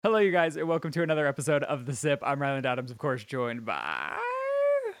Hello, you guys, and welcome to another episode of The Sip. I'm Ryland Adams, of course, joined by...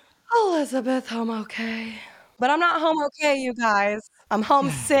 Elizabeth, home okay. But I'm not home okay, you guys. I'm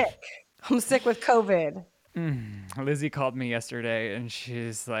homesick. I'm sick with COVID. Lizzie called me yesterday, and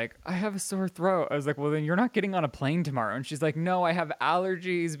she's like, I have a sore throat. I was like, well, then you're not getting on a plane tomorrow. And she's like, no, I have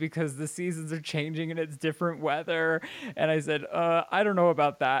allergies because the seasons are changing and it's different weather. And I said, I don't know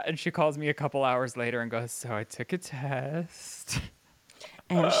about that. And she calls me a couple hours later and goes, so I took a test.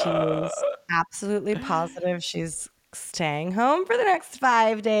 And she's absolutely positive she's staying home for the next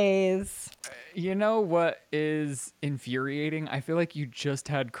 5 days. You know what is infuriating? I feel like you just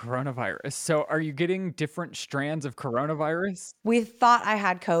had coronavirus. So are you getting different strands of coronavirus? We thought I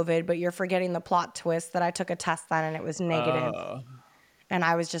had COVID, but you're forgetting the plot twist that I took a test then and it was negative. And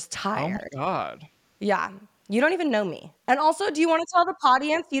I was just Oh my tired. God. Yeah. You don't even know me. And also, do you want to tell the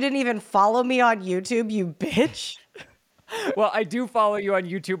audience you didn't even follow me on YouTube, you bitch? Well, I do follow you on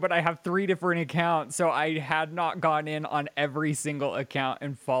YouTube, but I have 3 different accounts. So I had not gone in on every single account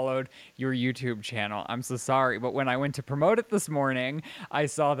and followed your YouTube channel. I'm so sorry. But when I went to promote it this morning, I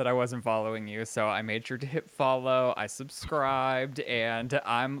saw that I wasn't following you. So I made sure to hit follow. I subscribed and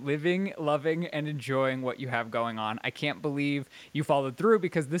I'm living, loving, and enjoying what you have going on. I can't believe you followed through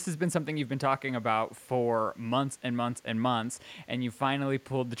because this has been something you've been talking about for months and months and months. And you finally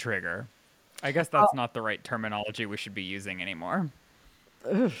pulled the trigger. I guess that's not the right terminology we should be using anymore.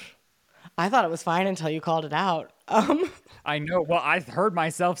 I thought it was fine until you called it out. I know. Well, I heard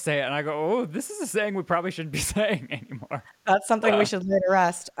myself say it, and I go, oh, this is a saying we probably shouldn't be saying anymore. That's something we should lay to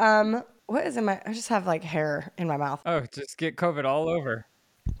rest. What is in my... I just have, like, hair in my mouth. Oh, just get COVID all over.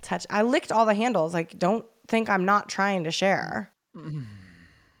 I licked all the handles. Like, don't think I'm not trying to share.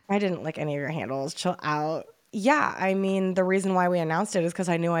 I didn't lick any of your handles. Chill out. Yeah, I mean, the reason why we announced it is because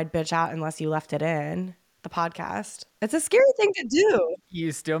I knew I'd bitch out unless you left it in the podcast. It's a scary thing to do.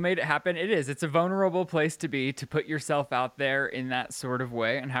 You still made it happen. It is. It's a vulnerable place to be, to put yourself out there in that sort of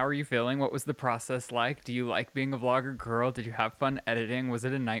way. And how are you feeling? What was the process like? Do you like being a vlogger girl? Did you have fun editing? Was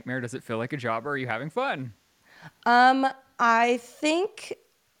it a nightmare? Does it feel like a job, or are you having fun? I think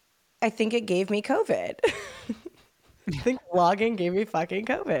it gave me COVID. I think vlogging gave me fucking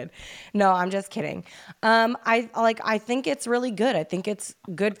COVID. No, I'm just kidding. I think it's really good. I think it's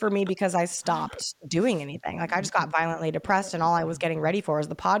good for me because I stopped doing anything. Like, I just got violently depressed and all I was getting ready for was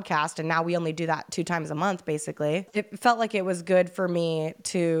the podcast. And now we only do that 2 times a month, basically. It felt like it was good for me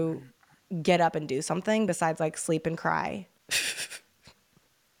to get up and do something besides like sleep and cry.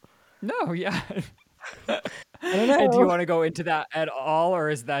 No, yeah. I don't know. And do you want to go into that at all, or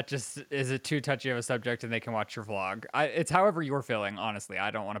is it too touchy of a subject and they can watch your vlog? It's however you're feeling, honestly. I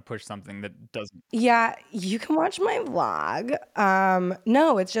don't want to push something that doesn't. Yeah, you can watch my vlog.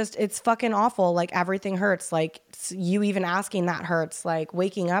 No, it's fucking awful. Like, everything hurts. Like, you even asking that hurts. Like,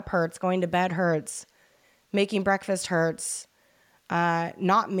 waking up hurts, going to bed hurts, making breakfast hurts.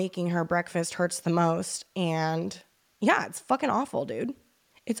 Not making her breakfast hurts the most. And yeah, it's fucking awful, dude.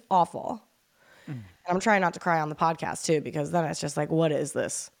 It's awful. And I'm trying not to cry on the podcast too, because then it's just like, what is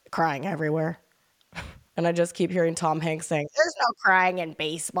this? Crying everywhere. And I just keep hearing Tom Hanks saying, there's no crying in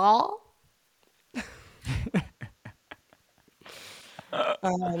baseball. Yeah,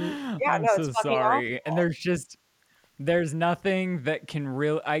 I'm no, so it's fucking sorry. awful. And there's nothing that can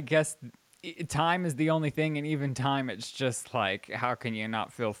really, I guess time is the only thing. And even time, it's just like, how can you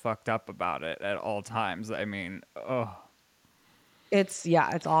not feel fucked up about it at all times? I mean, oh. It's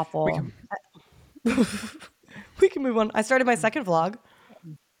awful. We can move on. I started my second vlog.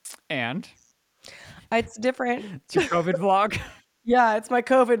 And It's different. it's your COVID vlog. Yeah, it's my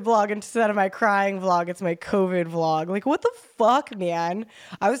COVID vlog. Instead of my crying vlog, it's my COVID vlog. Like, what the fuck, man?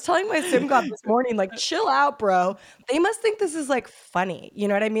 I was telling my sim god this morning, like, chill out, bro. They must think this is, like, funny. You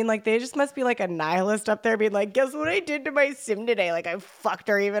know what I mean? Like, they just must be, like, a nihilist up there being like, guess what I did to my sim today? Like, I fucked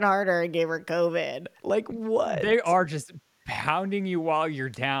her even harder and gave her COVID. Like, what? They are just pounding you while you're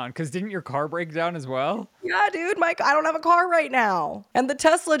down. Because didn't your car break down as well? Yeah, dude, I don't have a car right now. And the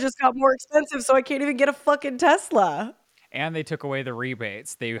Tesla just got more expensive, so I can't even get a fucking Tesla. And they took away the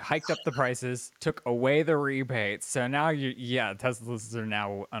rebates. They hiked up the prices, took away the rebates. So now Teslas are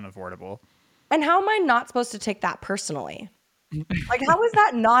now unaffordable. And how am I not supposed to take that personally? Like, how is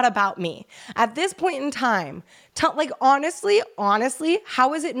that not about me? At this point in time, like, honestly,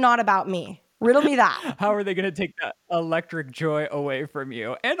 how is it not about me? Riddle me that. How are they going to take that electric joy away from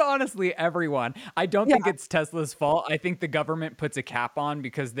you? And honestly, everyone. I don't Yeah, think it's Tesla's fault. I think the government puts a cap on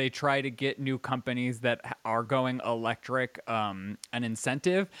because they try to get new companies that are going electric an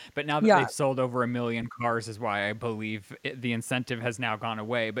incentive. But now that yeah. they've sold over 1 million cars, is why I believe the incentive has now gone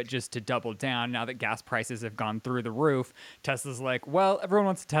away. But just to double down, now that gas prices have gone through the roof, Tesla's like, well, everyone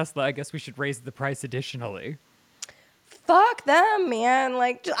wants a Tesla. I guess we should raise the price additionally. Fuck them, man.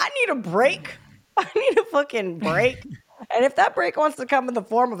 Like, I need a break. I need a fucking break. And if that break wants to come in the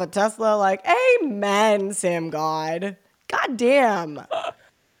form of a Tesla, like, amen, Sam God. God damn.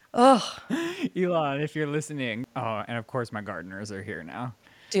 Ugh. Elon, if you're listening. Oh, and of course, my gardeners are here now.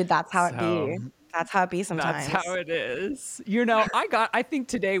 Dude, that's how it So be. That's how it be that's how sometimes. it is. I think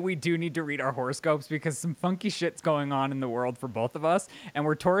today we do need to read our horoscopes because some funky shit's going on in the world for both of us. And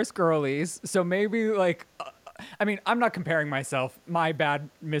we're Taurus girlies. So maybe, like, I mean, I'm not comparing my bad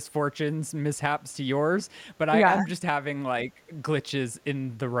misfortunes, mishaps to yours, but I Yeah. am just having, like, glitches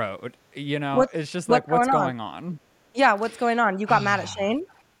in the road. What's It's just what's like, what's going on? going on? Yeah, what's going on? You got mad at Shane?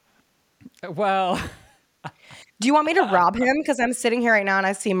 Well, Do you want me to rob him? Because I'm sitting here right now and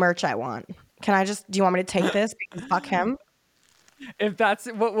I see merch I want. Do you want me to take this? Because fuck him. if that's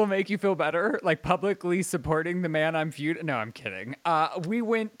what will make you feel better, like publicly supporting the man I'm feud. No, I'm kidding. We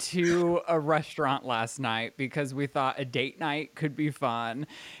went to a restaurant last night because we thought a date night could be fun,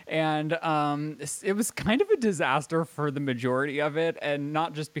 and it was kind of a disaster for the majority of it, and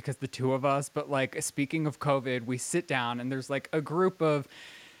not just because the two of us, but like speaking of COVID, we sit down and there's like a group of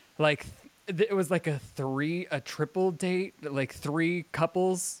like it was like a triple date, like three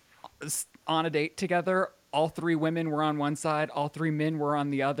couples on a date together. All three women were on one side, all three men were on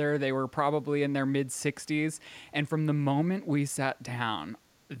the other. They were probably in their mid 60s. And from the moment we sat down,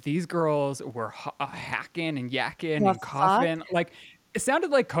 these girls were hacking and yakking The and fuck? coughing. Like, it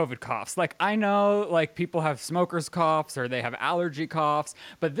sounded like COVID coughs. Like, I know, like, people have smokers coughs or they have allergy coughs,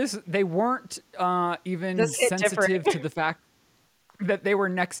 but they weren't even This hit different. sensitive to the fact that they were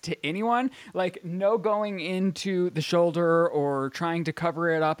next to anyone, like no going into the shoulder or trying to cover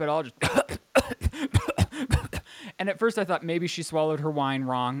it up at all, just and at first I thought maybe she swallowed her wine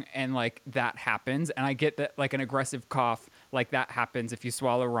wrong and like that happens. And I get that like an aggressive cough like that happens if you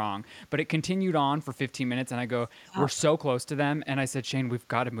swallow wrong. But it continued on for 15 minutes and I go, we're Fuck. so close to them. And I said, Shane, we've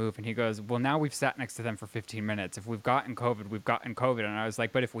got to move. And he goes, well, now we've sat next to them for 15 minutes. If we've gotten COVID, we've gotten COVID. And I was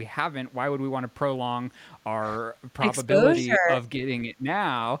like, but if we haven't, why would we want to prolong our probability Exposure. of getting it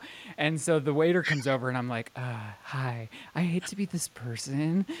now? And so the waiter comes over and I'm like, hi, I hate to be this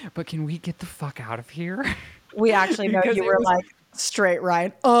person, but can we get the fuck out of here? We actually know Because you it were was like straight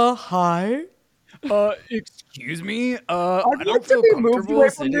right. Hi. excuse me, I'd I like don't to feel be moved comfortable away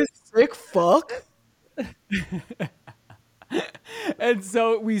from sitting. this sick fuck. And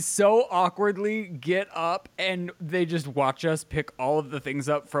so we so awkwardly get up and they just watch us pick all of the things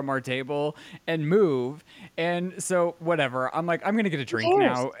up from our table and move. And so whatever, I'm like, I'm going to get a Who drink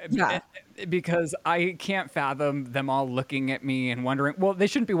cares? now Yeah. because I can't fathom them all looking at me and wondering, well, they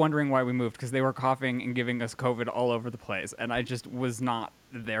shouldn't be wondering why we moved because they were coughing and giving us COVID all over the place. And I just was not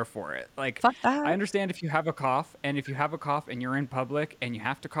there for it. Like, Fuck I that. understand if you have a cough and if you have a cough and you're in public and you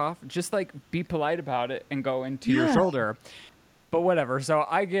have to cough, just like be polite about it and go into your Yeah. shoulder. But whatever. So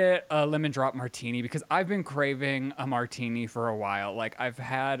I get a lemon drop martini because I've been craving a martini for a while. Like I've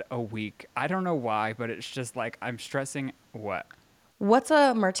had a week. I don't know why, but it's just like I'm stressing. What? What's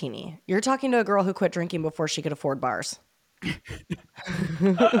a martini? You're talking to a girl who quit drinking before she could afford bars.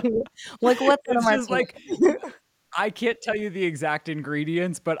 Like, what's in a It's just martini? like I can't tell you the exact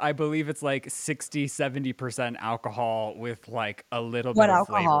ingredients, but I believe it's like 60, 70% alcohol with like a little What bit of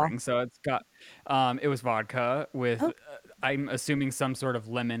alcohol? flavoring. So it's got, it was vodka with, Oh, I'm assuming some sort of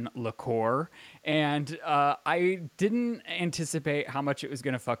lemon liqueur. And I didn't anticipate how much it was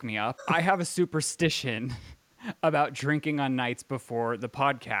going to fuck me up. I have a superstition about drinking on nights before the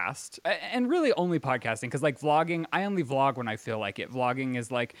podcast and really only podcasting because like vlogging, I only vlog when I feel like it. Vlogging is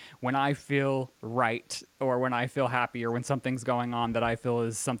like when I feel right or when I feel happy or when something's going on that I feel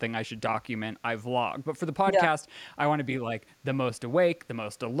is something I should document, I vlog. But for the yeah. podcast, I want to be like the most awake, the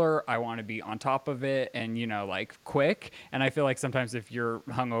most alert. I want to be on top of it and like quick. And I feel like sometimes if you're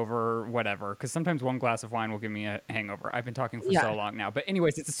hungover, whatever, because sometimes one glass of wine will give me a hangover. I've been talking for Yeah. so long now. But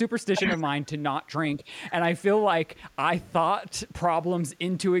anyways, it's a superstition of mine to not drink. And I feel like I thought problems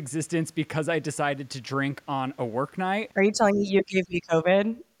into existence because I decided to drink on a work night. Are you telling me you gave me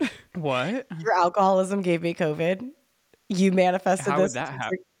COVID? What? Your alcoholism gave me COVID. You manifested How would this. that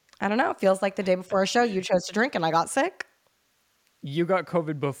happen? I don't know. It feels like the day before a show you chose to drink and I got sick. You got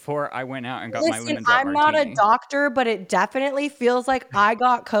COVID before I went out and got my Listen, lemon drop I'm not a martini. doctor, but it definitely feels like I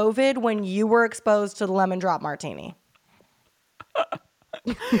got COVID when you were exposed to the lemon drop martini.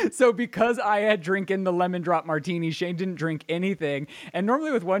 So because I had drinking the lemon drop martini, Shane didn't drink anything. And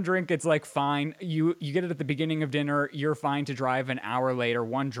normally with one drink, it's like fine. You get it at the beginning of dinner. You're fine to drive an hour later.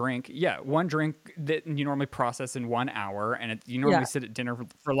 One drink, yeah, one drink that you normally process in 1 hour, and you Yeah. normally sit at dinner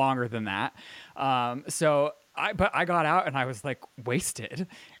for longer than that. But I got out and I was like wasted.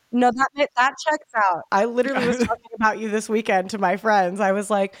 No, that checks out. I literally was talking about you this weekend to my friends. I was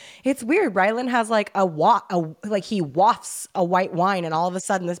like, "It's weird. Rylan has like like he wafts a white wine, and all of a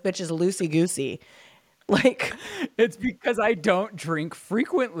sudden this bitch is loosey goosey." Like, It's because I don't drink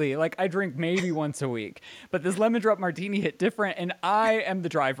frequently. Like I drink maybe once a week. But this lemon drop martini hit different and I am the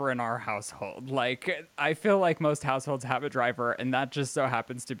driver in our household. Like I feel like most households have a driver and that just so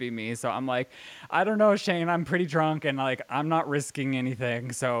happens to be me. So I'm like, I don't know, Shane, I'm pretty drunk and like I'm not risking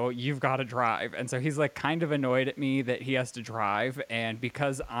anything. So you've got to drive. And so he's like kind of annoyed at me that he has to drive and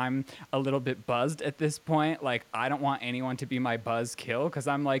because I'm a little bit buzzed at this point, like I don't want anyone to be my buzz kill cuz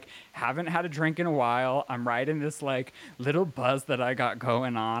I'm like haven't had a drink in a while. I'm riding this like little buzz that I got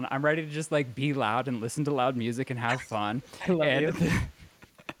going on. I'm ready to just like be loud and listen to loud music and have fun. I love And you.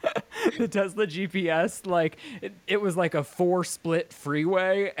 the Tesla GPS, like it was like a 4 split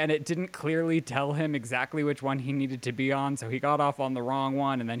freeway and it didn't clearly tell him exactly which one he needed to be on. So he got off on the wrong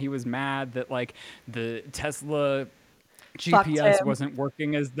one. And then he was mad that like the Tesla Fucked GPS him. wasn't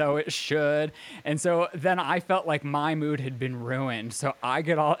working as though it should. And so then I felt like my mood had been ruined. So I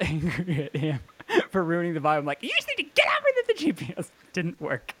get all angry at him for ruining the vibe. I'm like, you just need to get over that the GPS didn't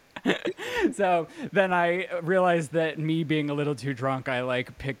work. So then I realized that me being a little too drunk, I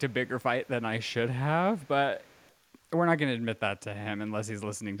like picked a bigger fight than I should have. But we're not going to admit that to him unless he's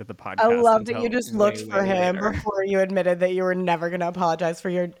listening to the I podcast love that you until just looked way, for way him later. before you admitted that you were never going to apologize for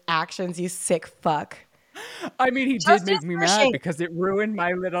your actions, you sick fuck. I mean, he did make Justice me for mad Shane. because it ruined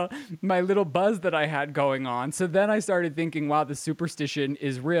my little buzz that I had going on. So then I started thinking, wow, the superstition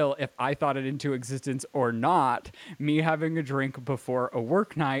is real if I thought it into existence or not. Me having a drink before a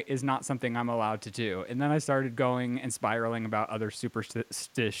work night is not something I'm allowed to do. And then I started going and spiraling about other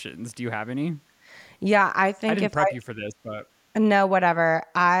superstitions. Do you have any? Yeah, I I think didn't if prep you for this, but no, whatever.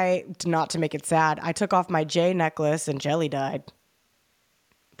 Not to make it sad, I took off my J necklace and Jelly died.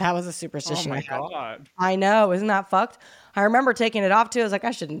 That was a oh superstition I my had. God. I know, isn't that fucked? I remember taking it off too. I was like,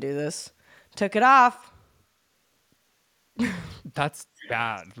 I shouldn't do this. Took it off. That's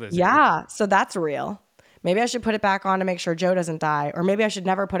bad, Lizzie. Yeah, so that's real. Maybe I should put it back on to make sure Joe doesn't die, or maybe I should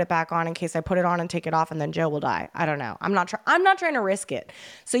never put it back on in case I put it on and take it off and then Joe will die. I don't know. I'm not trying to risk it.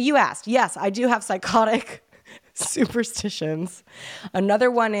 So you asked. Yes, I do have psychotic superstitions.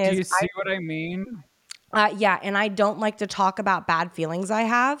 Another one Do is you see what I mean? yeah, and I don't like to talk about bad feelings I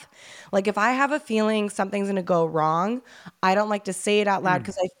have. Like if I have a feeling something's going to go wrong, I don't like to say it out loud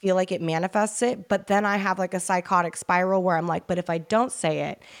because I feel like it manifests it. But then I have like a psychotic spiral where I'm like, but if I don't say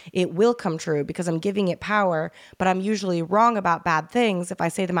it, it will come true because I'm giving it power. But I'm usually wrong about bad things if I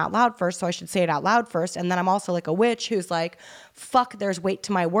say them out loud first. So I should say it out loud first. And then I'm also like a witch who's like, fuck, there's weight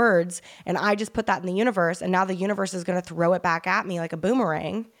to my words. And I just put that in the universe. And now the universe is going to throw it back at me like a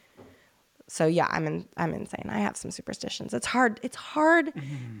boomerang. So yeah, I'm insane. I have some superstitions. It's hard. It's hard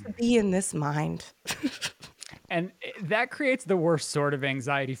to be in this mind. And that creates the worst sort of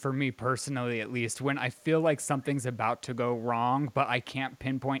anxiety for me personally, at least, when I feel like something's about to go wrong, but I can't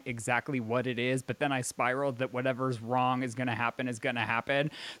pinpoint exactly what it is. But then I spiral that whatever's wrong is going to happen is going to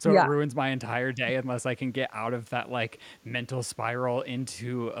happen. So it Yeah. ruins my entire day unless I can get out of that like mental spiral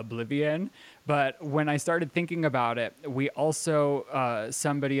into oblivion. But when I started thinking about it, we also,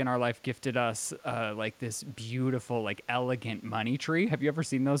 somebody in our life gifted us like this beautiful, like elegant money tree. Have you ever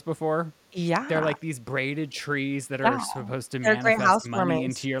seen those before? They're Yeah. like these braided trees that Yeah. are supposed to They're great manifest money housewarmings.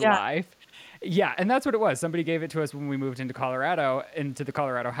 into your Yeah. life. Yeah, and that's what it was. Somebody gave it to us when we moved into Colorado, into the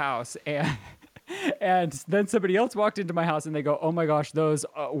Colorado house, and and then somebody else walked into my house and they go, "Oh my gosh, those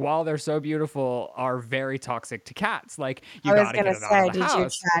while they're so beautiful are very toxic to cats. Like you I was got to gonna get it out of say, the did you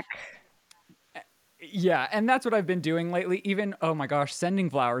house." check? Yeah, and that's what I've been doing lately. Even, oh my gosh, sending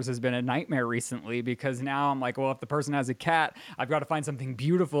flowers has been a nightmare recently because now I'm like, well, if the person has a cat, I've got to find something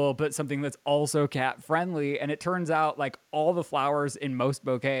beautiful, but something that's also cat friendly. And it turns out like all the flowers in most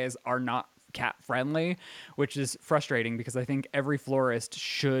bouquets are not cat friendly, which is frustrating because I think every florist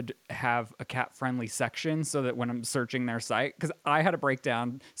should have a cat friendly section so that when I'm searching their site, because I had a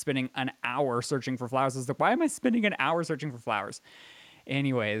breakdown spending an hour searching for flowers. I was like, why am I spending an hour searching for flowers?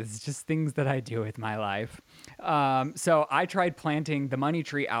 Anyways, just things that I do with my life. So I tried planting the money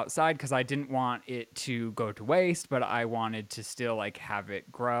tree outside because I didn't want it to go to waste, but I wanted to still like have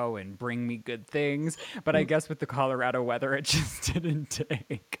it grow and bring me good things. But I guess with the Colorado weather, it just didn't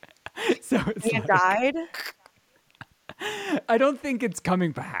take. So it's You like, died. I don't think it's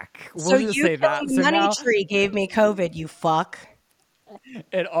coming back. So We'll just you say killing that. the So money now tree gave me COVID, you fuck.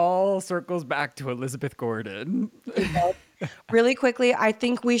 it all circles back to Elizabeth Gordon. Really quickly, I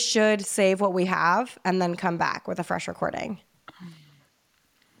think we should save what we have and then come back with a fresh recording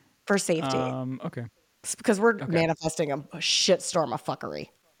for safety. Okay. Because we're Okay. manifesting a shitstorm of fuckery.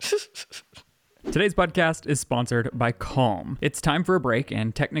 Today's podcast is sponsored by Calm. It's time for a break,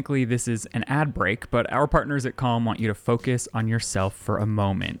 and technically this is an ad break, but our partners at Calm want you to focus on yourself for a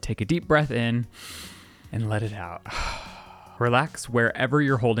moment. Take a deep breath in and let it out. Relax wherever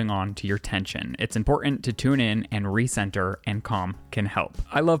you're holding on to your tension. It's important to tune in and recenter, and Calm can help.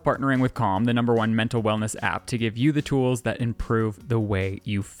 I love partnering with Calm, the #1 mental wellness app, to give you the tools that improve the way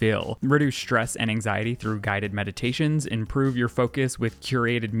you feel. Reduce stress and anxiety through guided meditations, improve your focus with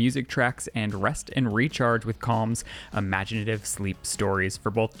curated music tracks, and rest and recharge with Calm's imaginative sleep stories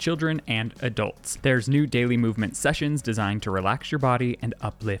for both children and adults. There's new daily movement sessions designed to relax your body and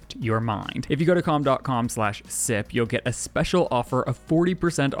uplift your mind. If you go to calm.com/sip, you'll get a special offer of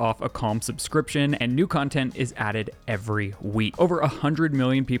 40% off a Calm subscription, and new content is added every week. Over 100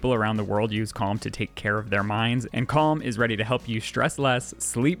 million people around the world use Calm to take care of their minds, and Calm is ready to help you stress less,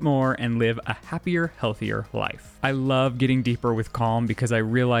 sleep more, and live a happier, healthier life. I love getting deeper with Calm because I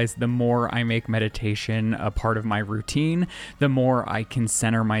realize the more I make meditation a part of my routine, the more I can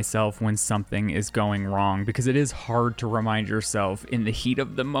center myself when something is going wrong, because it is hard to remind yourself in the heat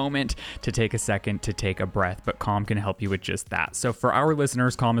of the moment to take a second to take a breath, but Calm can help you with just that. So for our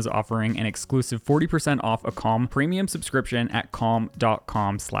listeners, Calm is offering an exclusive 40% off a Calm premium subscription at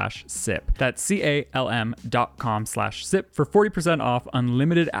calm.com/sip. That's calm.com/sip for 40% off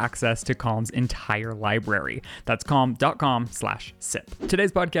unlimited access to Calm's entire library. That's calm.com/sip.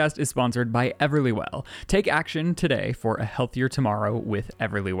 Today's podcast is sponsored by Everlywell. Take action today for a healthier tomorrow with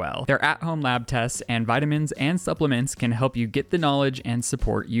Everlywell. Their at-home lab tests and vitamins and supplements can help you get the knowledge and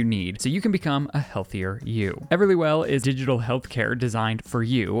support you need so you can become a healthier you. Everlywell is digital healthcare designed for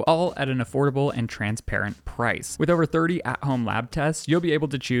you, all at an affordable and transparent price. With over 30 at-home lab tests, you'll be able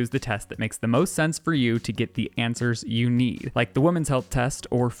to choose the test that makes the most sense for you to get the answers you need, like the Women's Health Test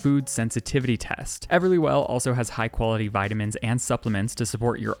or Food Sensitivity Test. Everlywell also has high-quality vitamins and supplements to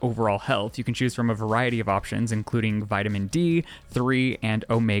support your overall health. You can choose from a variety of options, including vitamin D3 and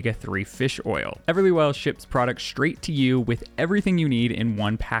omega-3 fish oil. Everlywell ships products straight to you with everything you need in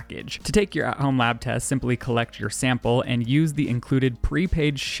one package. To take your at-home lab test, simply collect your sample and use the included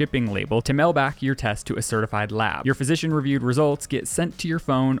prepaid shipping label to mail back your test to a certified lab. Your physician-reviewed results get sent to your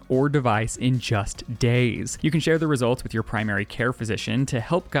phone or device in just days. You can share the results with your primary care physician to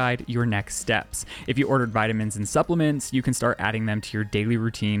help guide your next steps. If you ordered vitamins and supplements, you can start adding them to your daily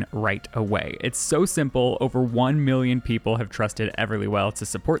routine right away. It's so simple. Over 1 million people have trusted Everlywell to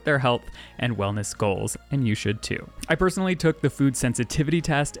support their health and wellness goals, and you should too. I personally took the food sensitivity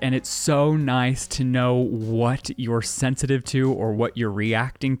test, and it's so nice to know what you're sensitive to or what you're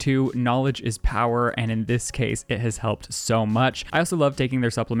reacting to. Knowledge is power, and in this case, it has helped so much. I also love taking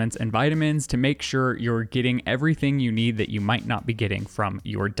their supplements and vitamins to make sure you're getting everything you need that you might not be getting from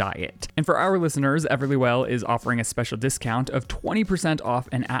your diet. And for our listeners, Everlywell is offering a special discount of 20% off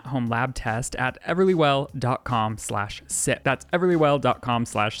an at-home lab test at everlywell.com/sip. That's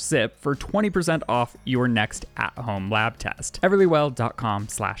everlywell.com/sip for 20% off your next at-home lab test.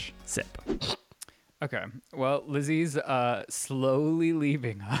 everlywell.com/sip. Okay. Well, Lizzie's slowly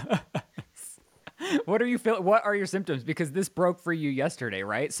leaving us. What are you feeling? What are your symptoms? Because this broke for you yesterday,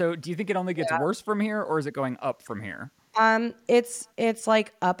 right? So do you think it only gets worse from here, or is it going up from here? It's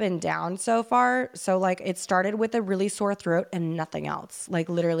like up and down so far. So like it started with a really sore throat and nothing else, like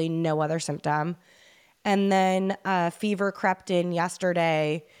literally no other symptom. And then fever crept in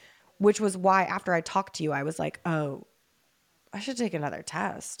yesterday, which was why after I talked to you, I was like, oh, I should take another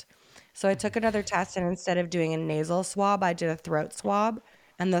test. So I took another test, and instead of doing a nasal swab, I did a throat swab,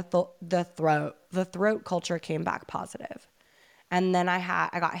 and the throat culture came back positive. And then I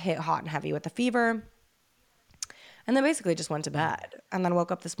got hit hot and heavy with the fever. And then basically just went to bed, and then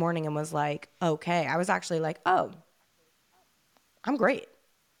woke up this morning and was like, okay. I was actually like, oh, I'm great.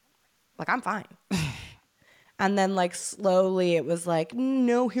 Like, I'm fine. And then like slowly it was like,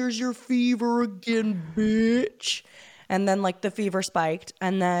 no, here's your fever again, bitch. And then like the fever spiked,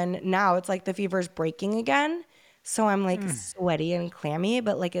 and then now it's like the fever's breaking again. So I'm like sweaty and clammy,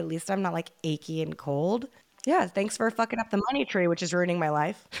 but like at least I'm not like achy and cold. Yeah, thanks for fucking up the money tree, which is ruining my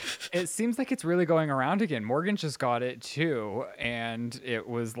life. It seems like it's really going around again. Morgan just got it too, and it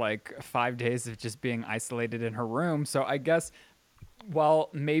was like 5 days of just being isolated in her room. So I guess, while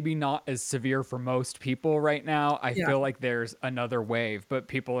maybe not as severe for most people right now, I Yeah. feel like there's another wave, but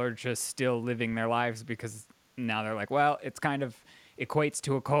people are just still living their lives because now they're like, well, it's kind of equates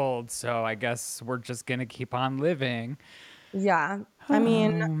to a cold, so I guess we're just gonna keep on living. Yeah. I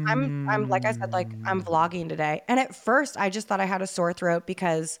mean, I'm like I said, like I'm vlogging today. And at first I just thought I had a sore throat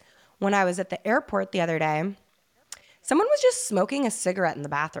because when I was at the airport the other day, someone was just smoking a cigarette in the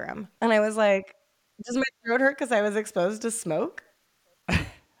bathroom. And I was like, does my throat hurt because I was exposed to smoke?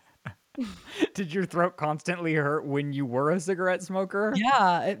 Did your throat constantly hurt when you were a cigarette smoker?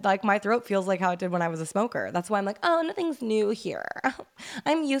 Yeah, like my throat feels like how it did when I was a smoker. That's why I'm like, oh, nothing's new here.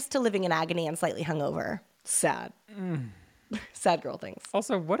 I'm used to living in agony and slightly hungover. Sad. Sad girl things.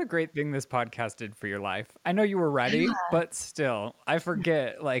 Also, what a great thing this podcast did for your life. I know you were ready, but still, I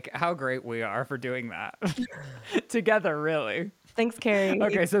forget like how great we are for doing that together, really. Thanks, Carrie.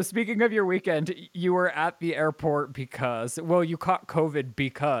 Okay, so speaking of your weekend, you were at the airport because, well, you caught COVID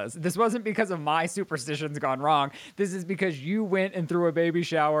because this wasn't because of my superstitions gone wrong. This is because you went and threw a baby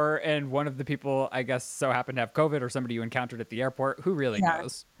shower, and one of the people, I guess, so happened to have COVID, or somebody you encountered at the airport. Who really Yeah.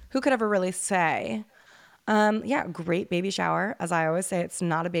 knows? Who could ever really say? Yeah, great baby shower. As I always say, it's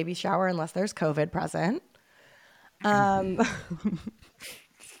not a baby shower unless there's COVID present. Um,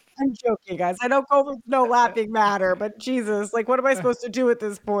 I'm joking, guys. I know COVID's no laughing matter, but Jesus, like, what am I supposed to do at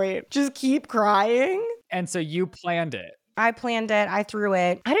this point? Just keep crying? And so you planned it. I planned it. I threw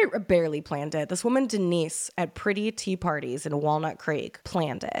it. I didn't barely planned it. This woman, Denise, at Pretty Tea Parties in Walnut Creek,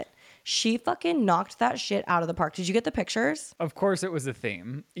 planned it. She fucking knocked that shit out of the park. Did you get the pictures? Of course, it was a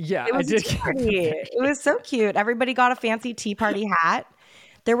theme. Yeah, It I was a did tea get the party. It was so cute. Everybody got a fancy tea party hat.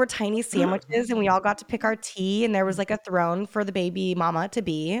 There were tiny sandwiches, and we all got to pick our tea, and there was like a throne for the baby mama to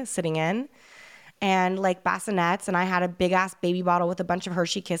be sitting in, and like bassinets, and I had a big ass baby bottle with a bunch of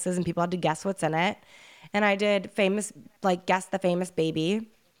Hershey Kisses, and people had to guess what's in it. And I did famous, like guess the famous baby.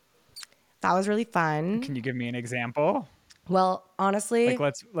 That was really fun. Can you give me an example? Well, honestly,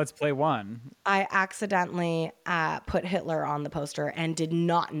 Like let's play one. I accidentally put Hitler on the poster and did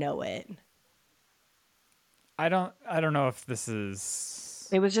not know it. I don't know if this is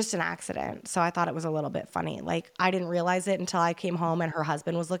It was just an accident. So I thought it was a little bit funny. Like, I didn't realize it until I came home and her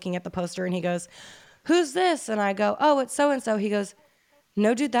husband was looking at the poster and he goes, "Who's this?" And I go, "Oh, it's so and so." He goes,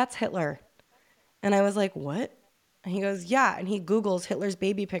 "No, dude, that's Hitler." And I was like, "What?" And he goes, "Yeah." And he Googles Hitler's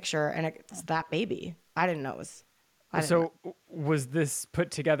baby picture and it's that baby. I didn't know it was. I didn't know. So was this put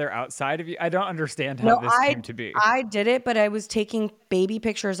together outside of you? I don't understand how No, this came to be. I did it, but I was taking baby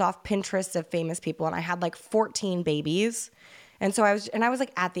pictures off Pinterest of famous people and I had like 14 babies. And so I was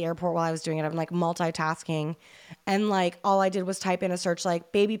like at the airport while I was doing it. I'm like multitasking. And like all I did was type in a search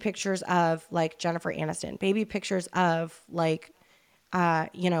like baby pictures of like Jennifer Aniston, baby pictures of like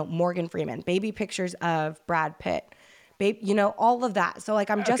Morgan Freeman, baby pictures of Brad Pitt. All of that. So like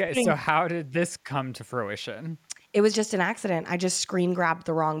I'm just Okay, so how did this come to fruition? it was just an accident. I just screen grabbed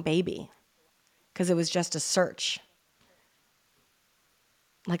the wrong baby because it was just a search.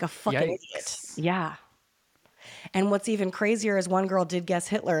 Like a fucking idiot. Yikes. Yeah. And what's even crazier is one girl did guess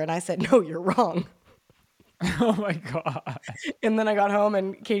Hitler, and I said, "No, you're wrong." Oh my god. And then I got home,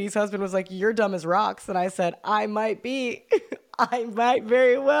 and Katie's husband was like, "You're dumb as rocks." And I said, "I might be. I might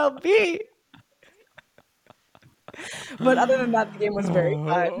very well be." But other than that, the game was very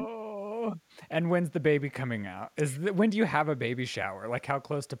fun. Oh. And when's the baby coming out? When do you have a baby shower? Like how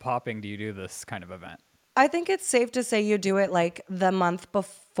close to popping do you do this kind of event? I think it's safe to say you do it like the month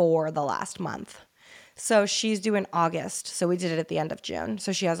before the last month. So she's due in August. So we did it at the end of June.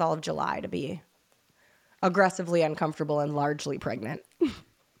 So she has all of July to be aggressively uncomfortable and largely pregnant.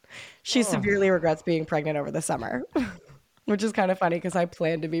 She severely regrets being pregnant over the summer, which is kind of funny because I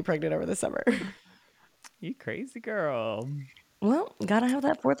planned to be pregnant over the summer. You crazy girl. Well, gotta have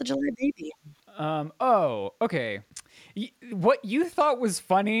that 4th of July baby. Oh, okay. What you thought was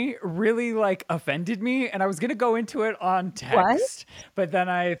funny really like offended me, and I was gonna go into it on What? text, but then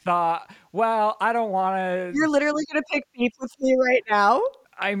I thought, well, I don't want to. You're literally gonna pick beef with me right now?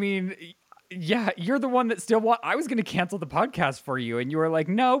 I mean, yeah, you're the one that still want. I was gonna cancel the podcast for you, and you were like,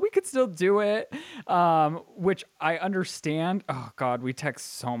 no, we could still do it. Which I understand. Oh God, we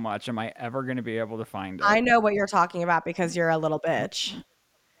text so much. Am I ever gonna be able to find it? I know what you're talking about because you're a little bitch.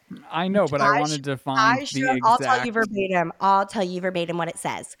 I know, but I wanted to find the I'll tell you exact. verbatim. I'll tell you verbatim what it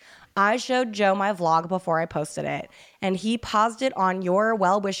says. I showed Joe my vlog before I posted it, and he paused it on your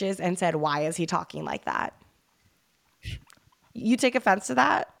well wishes and said, "Why is he talking like that?" You take offense to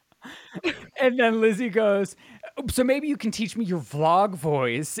that? And then Lizzie goes, so maybe you can teach me your vlog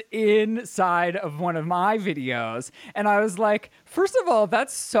voice inside of one of my videos. And I was like, first of all,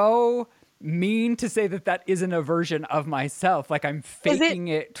 that's so mean to say that that isn't a version of myself. Like I'm Is it, faking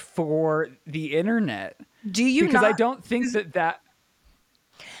it for the internet do you because I not? don't think that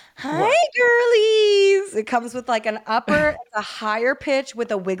Hi, what? girlies. It comes with like an upper, it's a higher pitch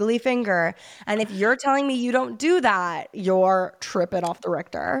with a wiggly finger. And if you're telling me you don't do that, you're tripping off the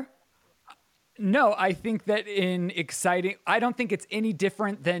Richter. No, I think that I don't think it's any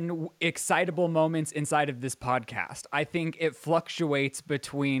different than excitable moments inside of this podcast. I think it fluctuates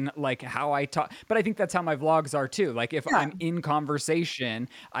between like how I talk, but I think that's how my vlogs are too. Like if Yeah. I'm in conversation,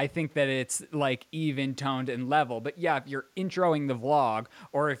 I think that it's like even toned and level. But yeah, if you're introing the vlog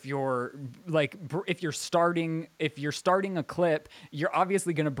or if you're if you're starting a clip, you're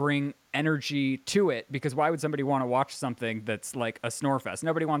obviously going to bring energy to it because why would somebody want to watch something that's like a snore fest?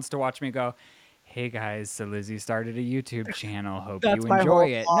 Nobody wants to watch me go, hey guys, so Lizzie started a YouTube channel. Hope you That's my enjoy whole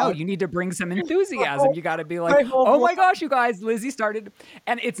it. No, vlog. you need to bring some My enthusiasm. whole, You got to be like, my whole oh vlog. my gosh, you guys, Lizzie started.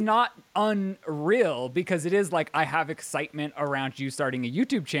 And it's not unreal because it is like I have excitement around you starting a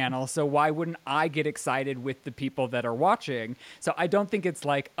YouTube channel. So why wouldn't I get excited with the people that are watching? So I don't think it's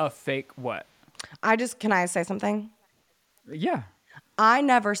like a fake what? Can I say something? Yeah. I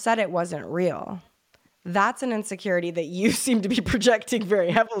never said it wasn't real. That's an insecurity that you seem to be projecting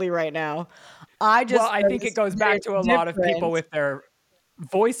very heavily right now. I Well, just I think it noticed goes that back it's to a lot of people different. with their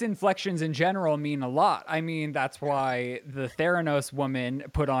voice inflections in general mean a lot. I mean, that's why the Theranos woman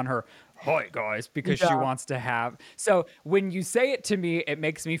put on her "Hi guys" because she Yeah. wants to have. So when you say it to me, it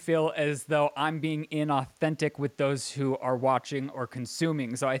makes me feel as though I'm being inauthentic with those who are watching or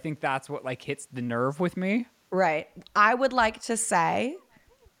consuming. So I think that's what like hits the nerve with me. Right. I would like to say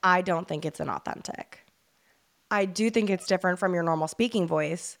I don't think it's inauthentic. I do think it's different from your normal speaking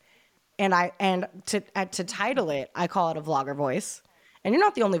voice. And to title it, I call it a vlogger voice. And you're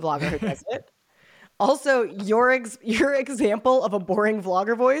not the only vlogger who does it. Also, your example of a boring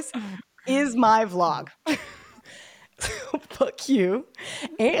vlogger voice is my vlog. Fuck you.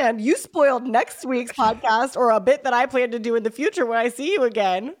 And you spoiled next week's podcast or a bit that I plan to do in the future when I see you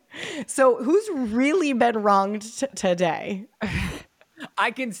again. So, who's really been wronged today?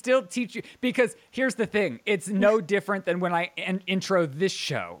 I can still teach you because here's the thing. It's no different than when I intro this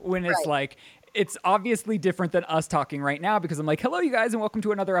show when it's Right. like it's obviously different than us talking right now because I'm like, "Hello you guys and welcome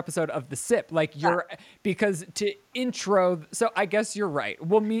to another episode of The Sip." Like Yeah. you're because to intro so I guess you're right.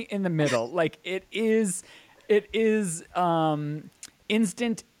 We'll meet in the middle. Like it is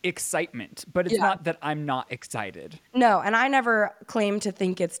instant excitement, but it's Yeah. not that I'm not excited. No, and I never claim to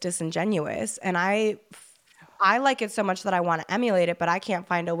think it's disingenuous. And I like it so much that I want to emulate it, but I can't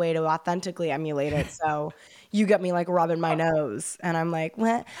find a way to authentically emulate it. So you get me like rubbing my nose, and I'm like,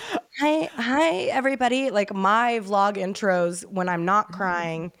 "What? Hi, everybody!" Like my vlog intros when I'm not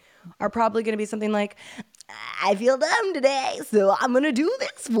crying are probably going to be something like, "I feel dumb today, so I'm going to do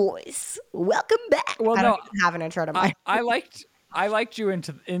this voice. Welcome back." Well, I don't no, even have an intro to I, my. I liked I liked you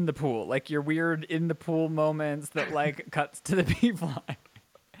in the pool, like your weird in the pool moments that like cuts to the pee fly,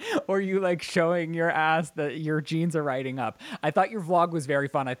 or you like showing your ass that your jeans are riding up. I thought your vlog was very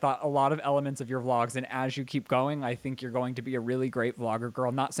fun. I thought a lot of elements of your vlogs, and as you keep going, I think you're going to be a really great vlogger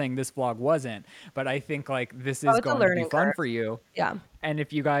girl. Not saying this vlog wasn't, but I think like this Oh, is it's a going to be learning fun curve. for you. Yeah. And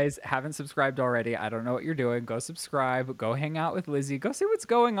if you guys haven't subscribed already, I don't know what you're doing. Go subscribe. Go hang out with Lizzie. Go see what's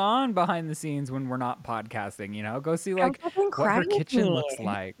going on behind the scenes when we're not podcasting. You know, go see Come like fucking what cry her with kitchen me. looks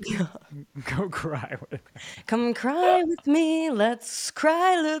like. Go cry with her. Come cry with me. Let's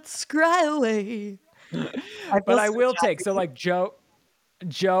cry away. I But feel I so will take so jazzy. like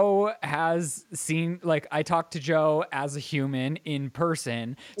Joe has seen like I talked to Joe as a human in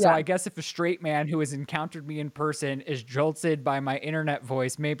person. So Yeah. I guess if a straight man who has encountered me in person is jolted by my internet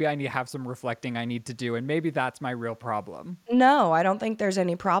voice, maybe I need to have some reflecting I need to do, and maybe that's my real problem. No, I don't think there's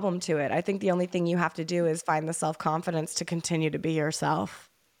any problem to it. I think the only thing you have to do is find the self-confidence to continue to be yourself.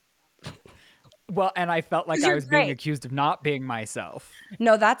 Well, and I felt like 'Cause I you're was being great. accused of not being myself.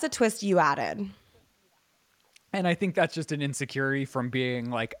 No, that's a twist you added. And I think that's just an insecurity from being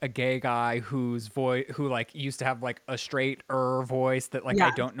like a gay guy whose voice who like used to have like a straight voice that like I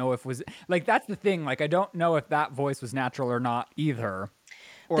Yeah. don't know if was like that's the thing. Like I don't know if that voice was natural or not either.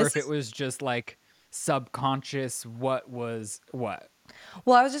 Or This if it is was just like subconscious what was what.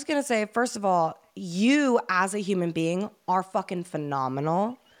 Well, I was just going to say, first of all, you as a human being are fucking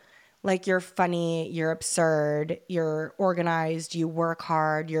phenomenal. Like you're funny, you're absurd, you're organized, you work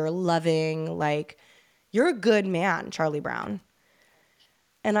hard, you're loving, like you're a good man, Charlie Brown.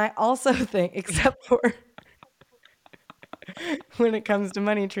 And I also think, except for When it comes to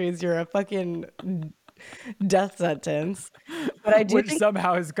money trees, you're a fucking death sentence. But I do which think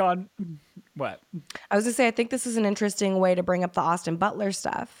somehow has gone. What? I was gonna say I think this is an interesting way to bring up the Austin Butler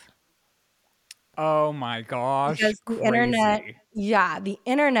stuff. Oh my gosh, Because the internet, crazy. yeah, the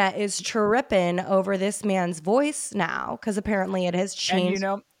internet is tripping over this man's voice now because apparently it has And changed.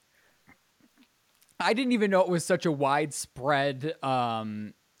 I didn't even know it was such a widespread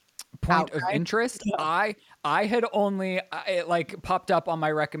point of Outcry. interest. I had only it like popped up on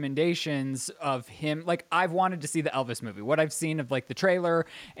my recommendations of him. Like I've wanted to see the Elvis movie. What I've seen of like the trailer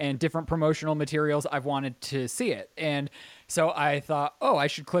and different promotional materials, I've wanted to see it. And so I thought, oh, I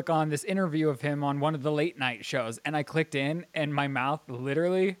should click on this interview of him on one of the late night shows. And I clicked in and my mouth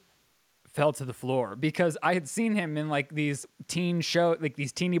literally fell to the floor because I had seen him in like these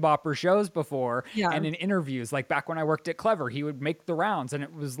these teeny bopper shows before, Yeah. and in interviews, like back when I worked at Clever, he would make the rounds, and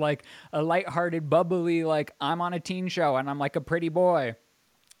it was like a lighthearted, bubbly, like I'm on a teen show and I'm like a pretty boy,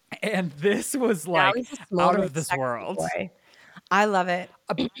 and this was Now like he's a out smoldering, of this sexy world. boy. I love it.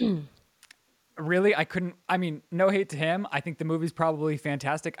 Really, I couldn't. I mean, no hate to him. I think the movie's probably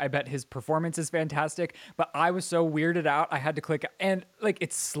fantastic. I bet his performance is fantastic. But I was so weirded out, I had to click. And like,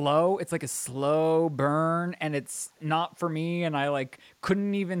 it's slow. It's like a slow burn, and it's not for me. And I like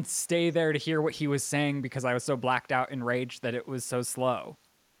couldn't even stay there to hear what he was saying because I was so blacked out in rage that it was so slow.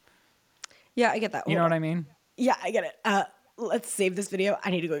 Yeah, I get that. You know what I mean? Yeah, I get it. Let's save this video.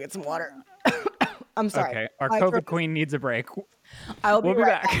 I need to go get some water. I'm sorry. Okay, our My COVID throat- queen needs a break. I'll be We'll be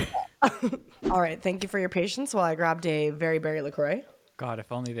right back. All right. Thank you for your patience while I grabbed a very berry LaCroix. God, if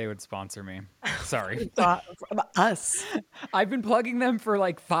only they would sponsor me. Sorry. Us. I've been plugging them for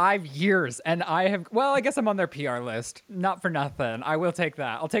like 5 years, and I guess I'm on their PR list. Not for nothing. I will take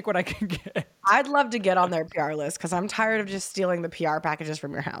that. I'll take what I can get. I'd love to get on their PR list because I'm tired of just stealing the PR packages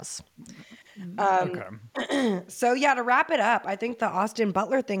from your house. Okay. So yeah, to wrap it up, I think the Austin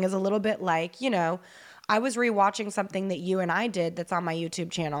Butler thing is a little bit like, I was rewatching something that you and I did that's on my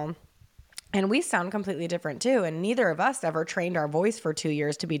YouTube channel. And we sound completely different too. And neither of us ever trained our voice for 2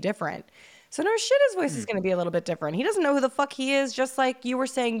 years to be different. So no shit, his voice is going to be a little bit different. He doesn't know who the fuck he is. Just like you were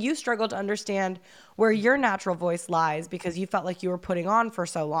saying, you struggled to understand where your natural voice lies because you felt like you were putting on for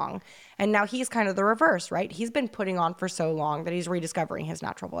so long. And now he's kind of the reverse, right? He's been putting on for so long that he's rediscovering his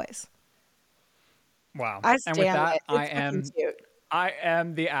natural voice. Wow. I And with stand that, it. It's fucking cute. I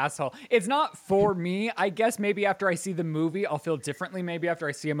am the asshole. It's not for me. I guess maybe after I see the movie, I'll feel differently. Maybe after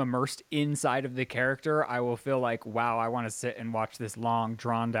I see him immersed inside of the character, I will feel like, wow, I want to sit and watch this long,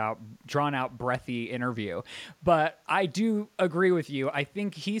 drawn out, breathy interview. But I do agree with you. I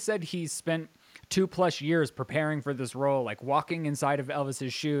think he said he spent 2+ years preparing for this role, like walking inside of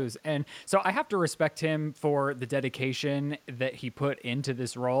Elvis's shoes. And so I have to respect him for the dedication that he put into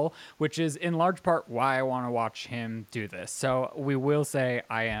this role, which is in large part why I want to watch him do this. So we will say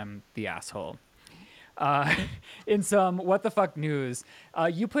I am the asshole. In some what the fuck news,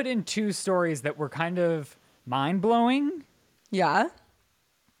 you put in 2 stories that were kind of mind blowing. Yeah.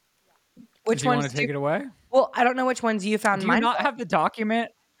 Which Do you ones? want to take it away? Well, I don't know which ones you found. Do you not have the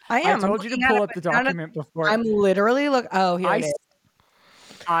document? I am. I told you to pull up the document before. I'm literally Oh, here it is.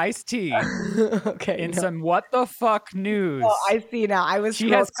 Ice-T. Okay. In some what the fuck news. Oh, I see now. She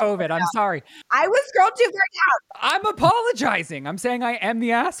has COVID. I'm sorry. I was scrolled too far down. I'm apologizing. I'm saying I am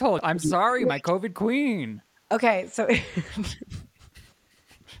the asshole. I'm sorry, my COVID queen. Okay, so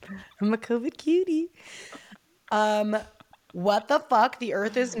I'm a COVID cutie. What the fuck? The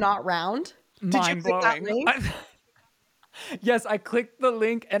Earth is not round. Did you click that Mind-blowing. link? Yes, I clicked the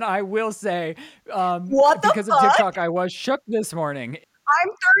link, and I will say, What the because of fuck? TikTok, I was shook this morning. I'm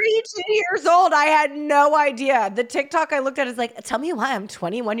 32 years old. I had no idea. The TikTok I looked at is like, tell me why I'm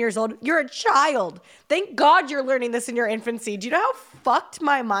 21 years old. You're a child. Thank God you're learning this in your infancy. Do you know how fucked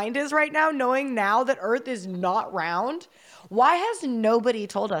my mind is right now, knowing now that Earth is not round? Why has nobody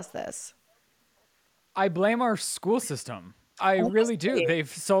told us this? I blame our school system. I really do. Honestly. They've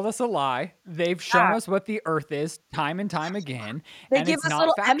sold us a lie. They've shown us what the Earth is time and time again. They and give it's us not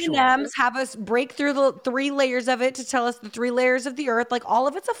little factual. M&Ms, have us break through the 3 layers of it to tell us the 3 layers of the Earth. Like, all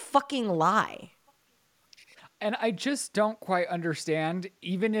of it's a fucking lie. And I just don't quite understand,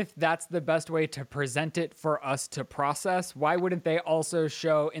 even if that's the best way to present it for us to process, why wouldn't they also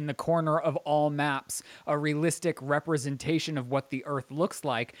show in the corner of all maps a realistic representation of what the Earth looks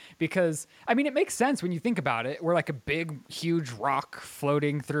like? Because, I mean, it makes sense when you think about it. We're like a big, huge rock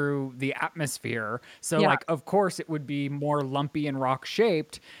floating through the atmosphere. So, Yeah. like, of course it would be more lumpy and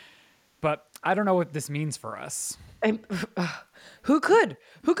rock-shaped. But I don't know what this means for us. Who could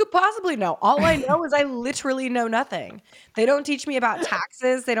possibly know? All I know is I literally know nothing. They don't teach me about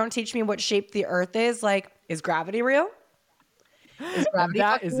taxes. They don't teach me what shape the Earth is. Like, is gravity real? Is gravity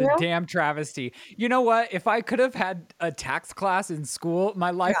That fucking is a real? damn travesty. You know what? If I could have had a tax class in school, my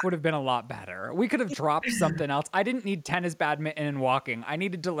Yeah. life would have been a lot better. We could have dropped something else. I didn't need tennis, badminton, and walking. I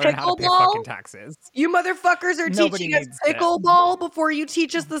needed to learn how to pay fucking Pickleball? taxes. You motherfuckers are Nobody teaching us needs that. pickleball before you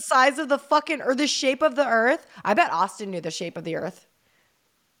teach us the size of the fucking or the shape of the earth. I bet Austin knew the shape of the earth.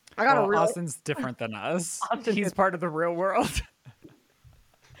 I got a Well, real Austin's different than us. Austin He's knew. part of the real world.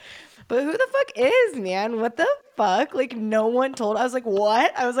 But who the fuck is, man? What the fuck? Like, no one told. I was like,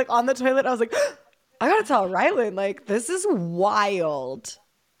 what? I was like on the toilet. I was like, I gotta tell Rylan, like, this is wild.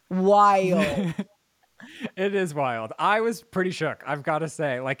 Wild. It is wild. I was pretty shook, I've got to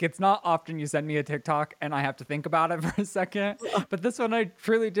say. Like, it's not often you send me a TikTok and I have to think about it for a second, but this one I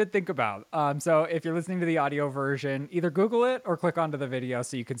truly did think about. So if you're listening to the audio version, either Google it or click onto the video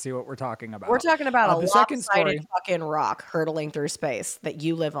so you can see what we're talking We're about. talking about a The second lopsided story. fucking rock hurtling through space that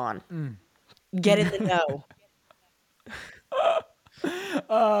you live on. Get in the know.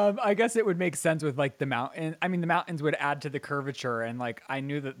 I guess it would make sense with like the mountain. I mean, the mountains would add to the curvature, and like I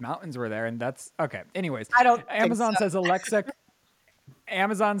knew that mountains were there, and that's okay. Anyways, I don't think Amazon so. says Alexa.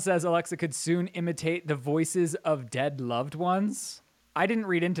 Amazon says Alexa could soon imitate the voices of dead loved ones. I didn't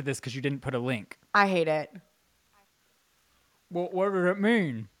read into this because you didn't put a link. I hate it. Well, what did it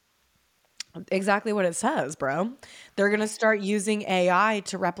mean? Exactly what it says, bro. They're going to start using AI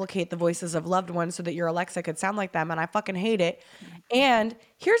to replicate the voices of loved ones so that your Alexa could sound like them. And I fucking hate it. And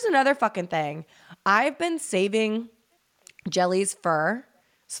here's another fucking thing. I've been saving Jelly's fur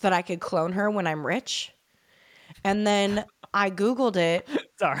so that I could clone her when I'm rich. And then I Googled it.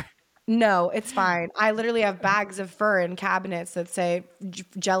 Sorry. No, it's fine. I literally have bags of fur in cabinets that say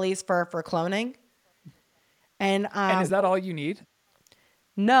Jelly's fur for cloning. And And is that all you need?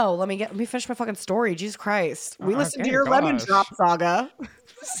 no, let me finish my fucking story. Jesus Christ. We listened to Okay, your lemon gosh. drop saga.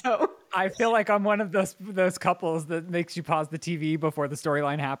 So I feel like I'm one of those couples that makes you pause the TV before the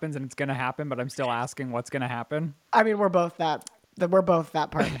storyline happens, and it's gonna happen, but I'm still asking what's gonna happen. I mean, we're both that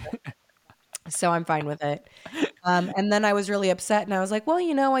part of it. So I'm fine with it. And then I was really upset and I was like, well,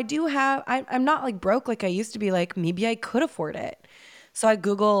 you know, I'm not like broke like I used to be. Like maybe I could afford it. So I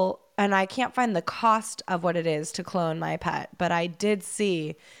Google and I can't find the cost of what it is to clone my pet, but I did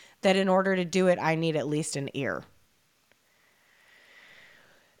see that in order to do it, I need at least an ear.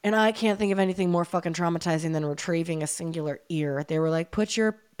 And I can't think of anything more fucking traumatizing than retrieving a singular ear. They were like, put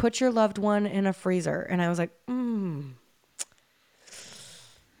your loved one in a freezer. And I was like,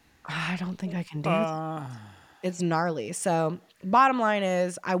 I don't think I can do that. It's gnarly. So bottom line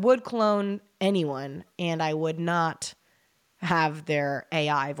is I would clone anyone and I would not have their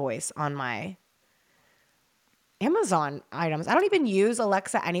AI voice on my Amazon items. I don't even use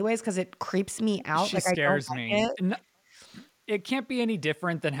Alexa anyways because it creeps me out. She Like I don't scares like me. it. It can't be any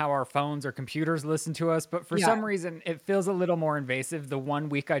different than how our phones or computers listen to us, but for some reason, it feels a little more invasive. The one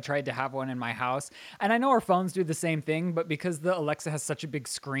week I tried to have one in my house, and I know our phones do the same thing, but because the Alexa has such a big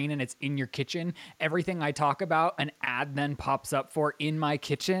screen and it's in your kitchen, everything I talk about, an ad then pops up for in my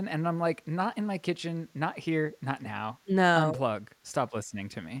kitchen, and I'm like, not in my kitchen, not here, not now. No. Unplug. Stop listening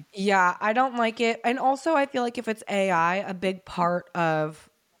to me. Yeah, I don't like it. And also I feel like if it's AI, a big part of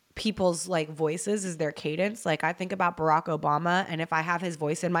people's like voices is their cadence. Like I think about Barack Obama and if I have his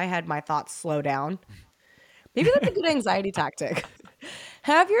voice in my head, my thoughts slow down. Maybe that's a good anxiety tactic.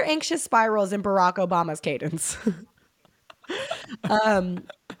 Have your anxious spirals in Barack Obama's cadence. Life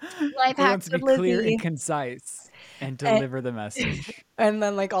He wants hacks to be with clear Lizzie. and concise and And, deliver the message. and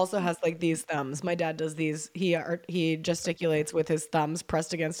then like also has like these thumbs. My dad does these. He gesticulates with his thumbs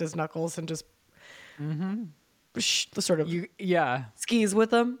pressed against his knuckles and just sort of Yeah. skis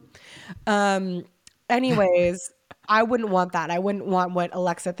with them. Anyways, I wouldn't want that. I wouldn't want what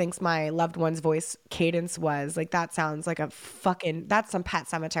Alexa thinks my loved one's voice cadence was. Like that sounds like that's some Pet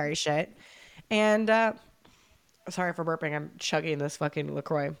Cemetery shit. And sorry for burping. I'm chugging this fucking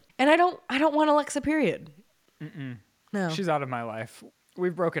LaCroix. And I don't want Alexa, period. No. She's out of my life.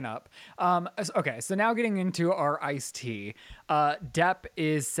 We've broken up. Okay, so now getting into our iced tea. Depp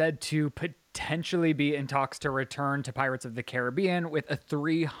is said to potentially be in talks to return to Pirates of the Caribbean with a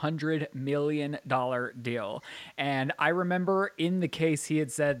 $300 million deal. And I remember in the case he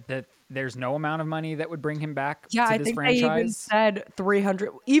had said that there's no amount of money that would bring him back Yeah, to I this think they even franchise. said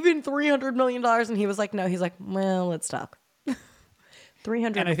 $300 million, and he was like, no. He's like, well, let's talk.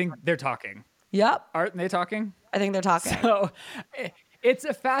 300. And I think they're talking. Yep, Aren't they talking? I think they're talking. So it's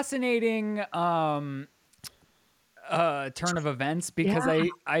a fascinating turn of events because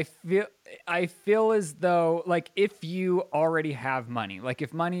Yeah. I feel as though like if you already have money, like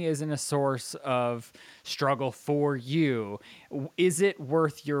if money isn't a source of struggle for you, is it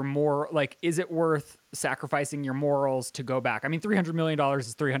worth sacrificing your morals to go back. I mean, $300 million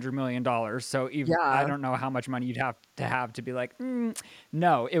is $300 million. So I Yeah. don't know how much money you'd have to be like,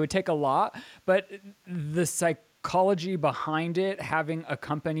 no, it would take a lot. But the psychology behind it, having a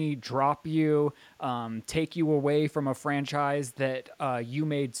company drop you, take you away from a franchise that you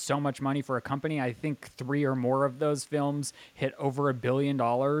made so much money for a company. I think 3 or more of those films hit over $1 billion.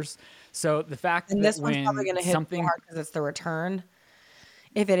 So the fact And that this one's probably when going to hit so something hard because it's the return.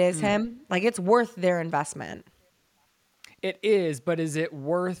 If it is him, like it's worth their investment. it is, but is it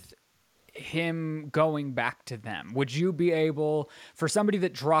worth him going back to them? Would you be able, for somebody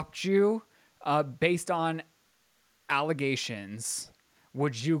that dropped you based on allegations,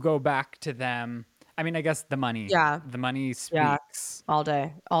 would you go back to them? I mean, I guess Yeah. the money Yeah. speaks. All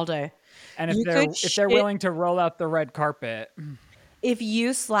day. All day. And You could if they're shit. willing to roll out the red carpet, If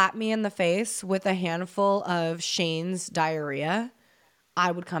you slap me in the face with a handful of Shane's diarrhea,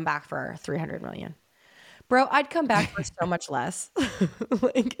 I would come back for 300 million. Bro, I'd come back for so much less.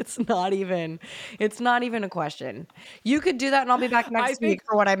 Like it's not even a question. You could do that and I'll be back I next week think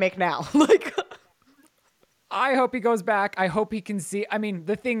for what I make now. Like I hope he goes back. I hope he can see. I mean,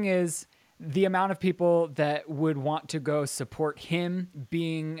 the thing is, the amount of people that would want to go support him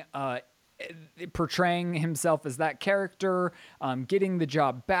being portraying himself as that character, getting the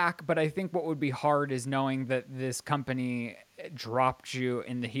job back. But I think what would be hard is knowing that this company dropped you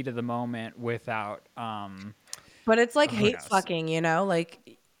in the heat of the moment without. but it's like Who hate knows? fucking, you know?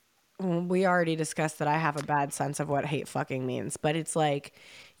 Like we already discussed that I have a bad sense of what hate fucking means, but it's like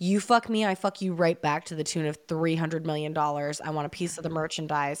you fuck me, I fuck you right back to the tune of $300 million. I want a piece of the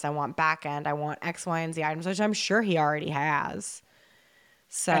merchandise. I want back end. I want X, Y, and Z items, which I'm sure he already has.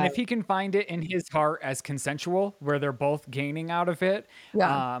 And So, if he can find it in his heart as consensual, where they're both gaining out of it,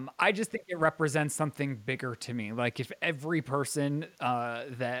 yeah. I just think it represents something bigger to me. Like if every person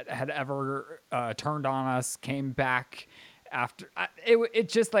that had ever turned on us came back after, it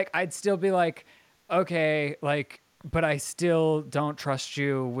just like I'd still be like, okay, like, but I still don't trust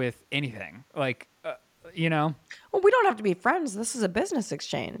you with anything. Like, you know, Well, we don't have to be friends. This is a business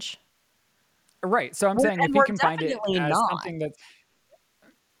exchange. right. So I'm saying if And he we're can find it definitely as not. something that's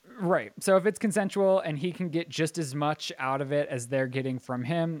right. So if it's consensual and he can get just as much out of it as they're getting from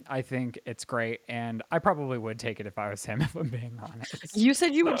him, I think it's great. And I probably would take it if I was him, if I'm being honest. You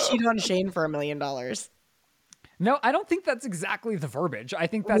said you would cheat on Shane for $1 million. No, I don't think that's exactly the verbiage. I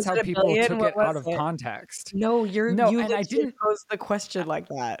think that's Was how it a people billion? took What it was out of it? context. No, No, you and legit posed the question like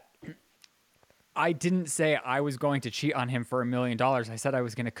that. I didn't say I was going to cheat on him for $1 million. I said I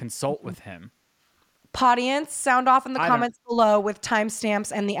was going to consult with him. Audience, sound off in the I don't comments below with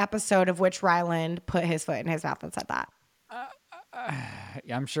timestamps and the episode of which Ryland put his foot in his mouth and said that.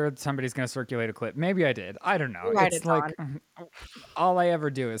 Yeah, I'm sure somebody's going to circulate a clip. Maybe I did. I don't know. Write it It's down. like all I ever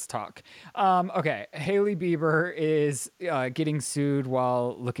do is talk. Okay, Haley Bieber is getting sued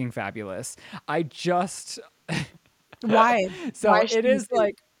while looking fabulous. I just Why? Why so is it she is sued?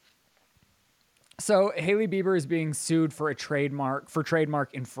 like so Haley Bieber is being sued for a trademark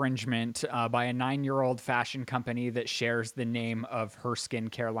infringement by a 9-year-old fashion company that shares the name of her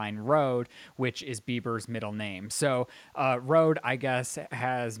skincare line Rhode, which is Bieber's middle name. So Rhode, I guess,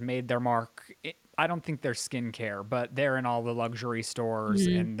 has made their mark. I don't think they're skincare, but they're in all the luxury stores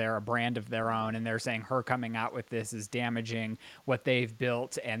Mhm. and they're a brand of their own. And they're saying her coming out with this is damaging what they've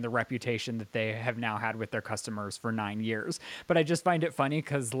built and the reputation that they have now had with their customers for 9 years. But I just find it funny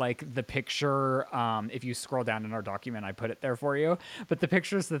because, like, the picture, if you scroll down in our document, I put it there for you. But the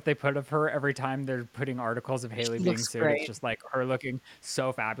pictures that they put of her every time they're putting articles of Haley She being looks sued, it's great. just like her looking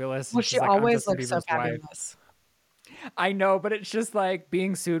so fabulous. Well, And she she's like, I'm always Justin looks so Bieber's wife. fabulous. I know, but it's just like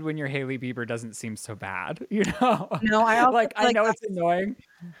being sued when you're Haley Bieber doesn't seem so bad, you know? No, I also Like, feel I like know it's that's annoying.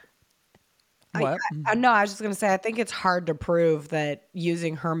 I, What? no, I was just gonna say I think it's hard to prove that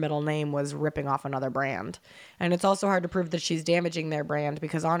using her middle name was ripping off another brand. And it's also hard to prove that she's damaging their brand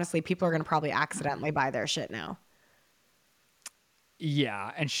because honestly, people are gonna probably accidentally buy their shit now.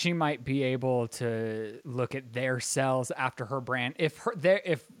 Yeah, and she might be able to look at their sales after her brand. If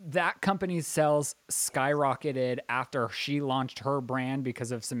that company's sales skyrocketed after she launched her brand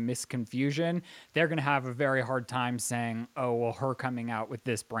because of some misconfusion, they're going to have a very hard time saying, "Oh, well, her coming out with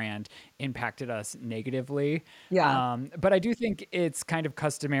this brand impacted us negatively." Yeah. But I do think it's kind of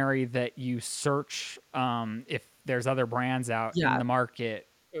customary that you search if there's other brands out in Yeah. the market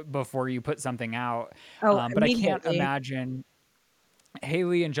before you put something out. Oh, But I can't immediately. imagine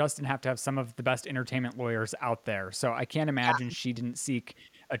Haley and Justin have to have some of the best entertainment lawyers out there. So I can't imagine Yeah. she didn't seek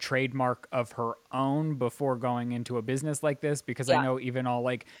a trademark of her own before going into a business like this because I Yeah. know even all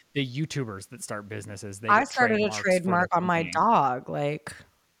like the YouTubers that start businesses, they I get started a trademarks for their trademark on my company. dog. Like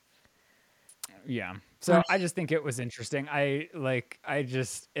Yeah. So I just think it was interesting.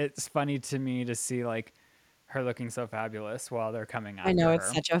 It's funny to me to see like her looking so fabulous while they're coming I know after it's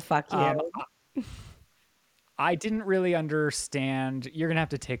her. such a fuck you. I didn't really understand. You're gonna have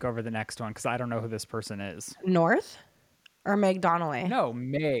to take over the next one because I don't know who this person is. North or Meg Donnelly? No,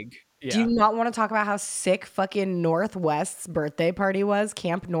 Meg. Do you Yeah. not want to talk about how sick fucking Northwest's birthday party was?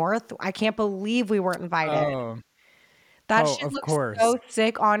 Camp North? I can't believe we weren't invited. Oh. That Oh, shit of looks course. so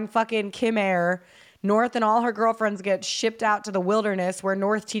sick on fucking Kim Air. North and all her girlfriends get shipped out to the wilderness where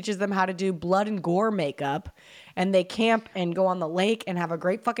North teaches them how to do blood and gore makeup. And they camp and go on the lake and have a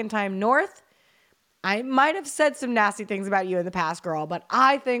great fucking time. North, I might have said some nasty things about you in the past, girl, but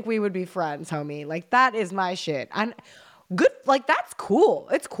I think we would be friends, homie. Like, that is my shit. I'm good. Like, that's cool.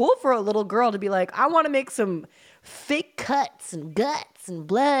 It's cool for a little girl to be like, I want to make some fake cuts and guts and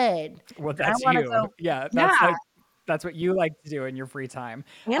blood. Well, I that's want to you. go, Yeah, yeah. that's what you like to do in your free time.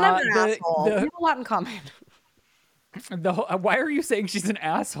 And I'm an The asshole. We the have a lot in common. why are you saying she's an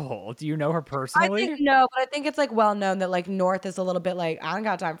asshole? Do you know her I think personally? no, but I think it's like well known that like North is a little bit like, I don't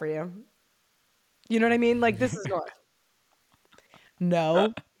got time for you. You know what I mean? Like this is North.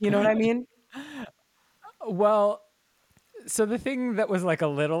 No. You know what I mean? Well, so the thing that was like a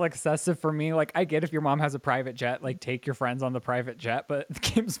little excessive for me, like I get if your mom has a private jet, like take your friends on the private jet, but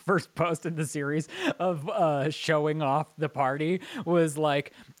Kim's first post in the series of showing off the party was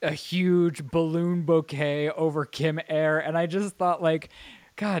like a huge balloon bouquet over Kim Air, and I just thought like,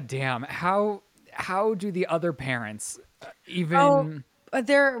 God damn, how do the other parents Oh, even? but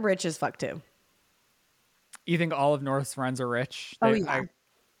they're rich as fuck too. You think all of North's friends are rich? Oh yeah.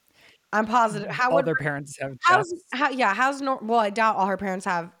 I'm positive. How All would their parents have how's jets. how yeah, how's well, I doubt all her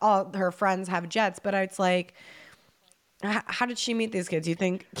friends have jets, but it's like how did she meet these kids? You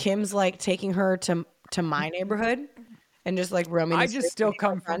think Kim's like taking her to my neighborhood and just like roaming the I just streets still looking for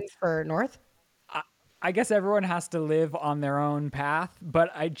come from friends for North? I guess everyone has to live on their own path, but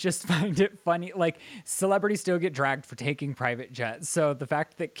I just find it funny. Like, celebrities still get dragged for taking private jets. So the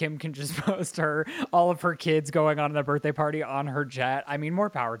fact that Kim can just post all of her kids going on a birthday party on her jet, I mean, more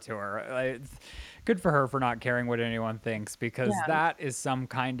power to her. It's good for her for not caring what anyone thinks, because Yeah. that is some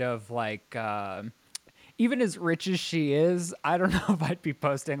kind of like, even as rich as she is, I don't know if I'd be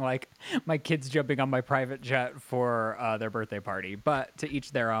posting like my kids jumping on my private jet for their birthday party, but to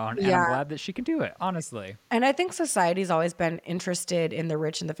each their own. And I'm Yeah. glad that she can do it, honestly. And I think society's always been interested in the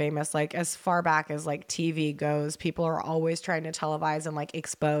rich and the famous. Like as far back as like TV goes, people are always trying to televise and like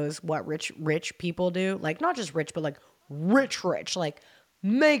expose what rich people do. Like not just rich, but like rich, like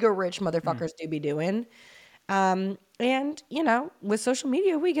mega rich motherfuckers do be doing. And you know, with social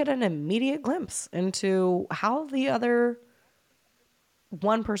media, we get an immediate glimpse into how the other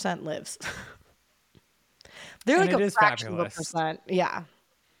 1% lives. They're And like it a is fraction of a fabulous. percent. Yeah.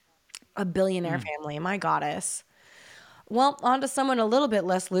 A billionaire family. My goddess. Well, on to someone a little bit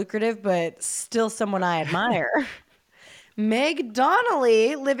less lucrative, but still someone I admire. Meg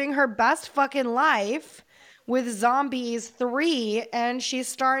Donnelly living her best fucking life with Zombies 3, and she's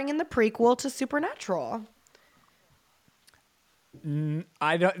starring in the prequel to Supernatural.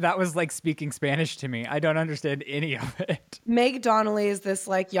 I don't, that was like speaking Spanish to me. I don't understand any of it. Meg Donnelly is this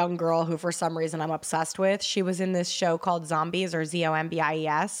like young girl who for some reason I'm obsessed with. She was in this show called Zombies or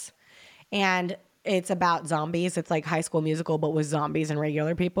Zombies, and it's about zombies. It's like High School Musical but with zombies and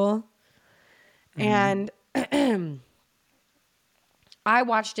regular people. And I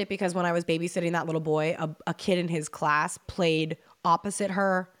watched it because when I was babysitting that little boy, a kid in his class played opposite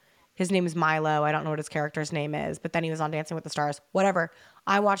her. His name is Milo. I don't know what his character's name is, but then he was on Dancing with the Stars. Whatever.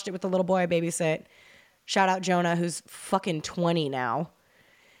 I watched it with the little boy I babysit. Shout out Jonah, who's fucking 20 now.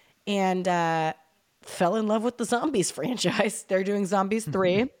 And fell in love with the Zombies franchise. They're doing Zombies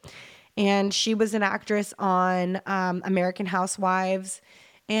 3. And she was an actress on American Housewives.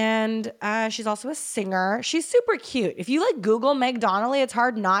 And she's also a singer. She's super cute. If you like Google Meg Donnelly, it's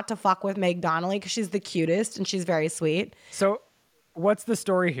hard not to fuck with Meg Donnelly because she's the cutest and she's very sweet. So, what's the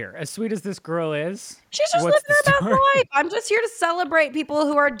story here? As sweet as this girl is, She's just what's living the her best story? life. I'm just here to celebrate people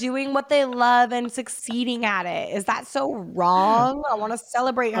who are doing what they love and succeeding at it. Is that so wrong? I want to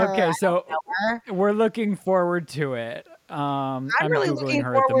celebrate her. Okay, I don't so know her. we're looking forward to it. I'm I'm really Googling looking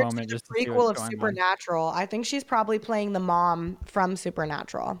her at the forward to moment the just to see prequel what's of going on. Supernatural. I think she's probably playing the mom from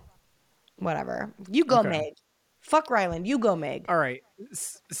Supernatural. Whatever. You go, Okay. Meg. Fuck Ryland. You go, Meg. All right.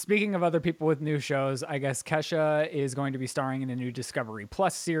 Speaking of other people with new shows, I guess Kesha is going to be starring in a new Discovery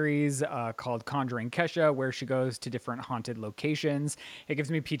Plus series called Conjuring Kesha, where she goes to different haunted locations. It gives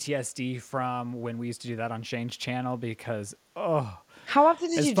me PTSD from when we used to do that on Shane's channel because, oh, How often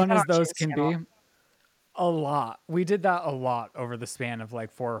did as you do fun that on as those Shane's can channel? be. A lot. We did that a lot over the span of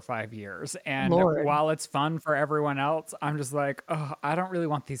like 4 or 5 years, and Lord. while it's fun for everyone else, I'm just like, "Oh, I don't really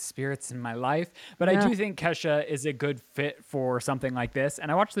want these spirits in my life," but I No. do think Kesha is a good fit for something like this,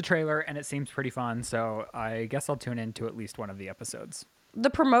 and I watched the trailer, and it seems pretty fun, so I guess I'll tune into at least one of the episodes. The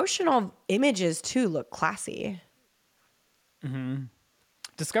promotional images too look classy. Good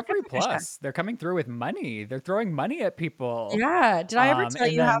Discovery for Kesha. Plus, they're coming through with money. They're throwing money at people. Yeah. And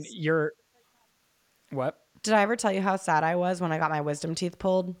then you're what? Did I ever tell you how sad I was when I got my wisdom teeth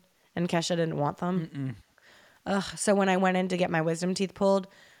pulled and Kesha didn't want them? Mm-mm. Ugh. So when I went in to get my wisdom teeth pulled,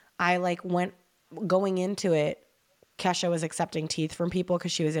 I like went going into it. Kesha was accepting teeth from people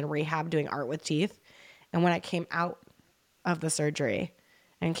because she was in rehab doing art with teeth. And when I came out of the surgery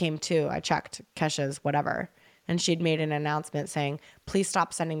and came to, I checked Kesha's whatever. And she'd made an announcement saying, please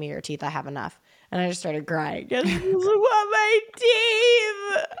stop sending me your teeth. I have enough. And I just started crying. I just want my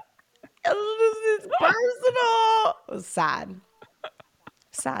teeth. It's personal. It was sad.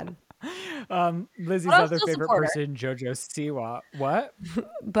 Sad. Lizzie's But I'll other still favorite support her. person, JoJo Siwa. What?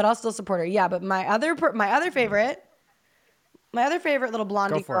 But I'll still support her. Yeah, but my other favorite little Go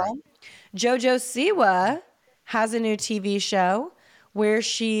blondie for it. girl, JoJo Siwa, has a new TV show where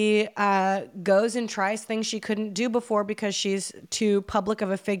she goes and tries things she couldn't do before because she's too public of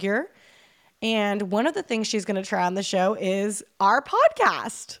a figure. And one of the things she's going to try on the show is our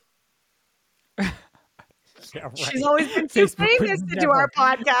podcast. Yeah, right. She's always been too Facebook would famous to do our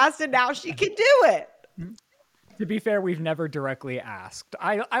podcast, and now she can do it. To be fair, we've never directly asked.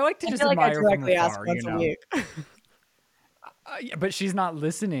 I like to I just feel like I admire from directly ask afar, once you a know. week. Yeah, but she's not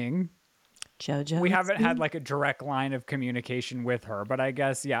listening. JoJo. We haven't had like a direct line of communication with her, but I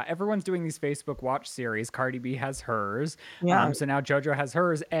guess, yeah, everyone's doing these Facebook Watch series. Cardi B has hers. Yeah. So now JoJo has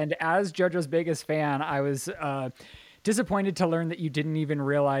hers. And as JoJo's biggest fan, I was disappointed to learn that you didn't even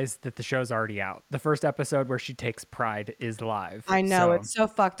realize that the show's already out. The first episode where she takes pride is live. I know. So It's so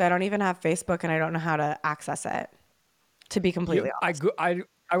fucked. I don't even have Facebook and I don't know how to access it, to be completely honest.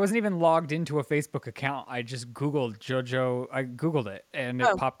 I wasn't even logged into a Facebook account. I just Googled JoJo. I Googled it and it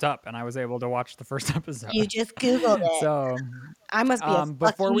Oh. popped up and I was able to watch the first episode. You just Googled it. So I must be a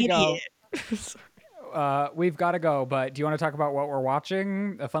before fucking we go, idiot. we've got to go, but do you want to talk about what we're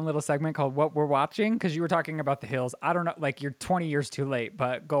watching? A fun little segment called What We're Watching? Because you were talking about The Hills. I don't know, like you're 20 years too late,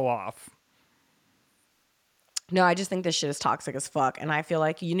 but go off. No, I just think this shit is toxic as fuck. And I feel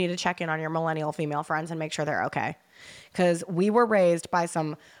like you need to check in on your millennial female friends and make sure they're okay. Because we were raised by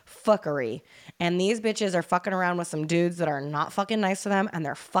some fuckery. And these bitches are fucking around with some dudes that are not fucking nice to them. And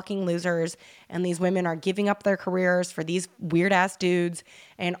they're fucking losers. And these women are giving up their careers for these weird ass dudes.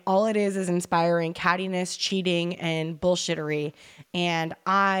 And all it is inspiring cattiness, cheating, and bullshittery. And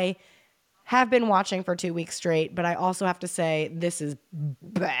I have been watching for 2 weeks straight. But I also have to say, this is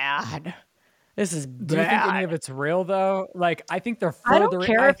bad. This is bad. Do you think any of it's real though? Like, I think they're I don't furthering.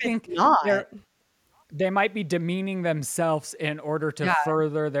 care I if think it's not. they might be demeaning themselves in order to Yeah.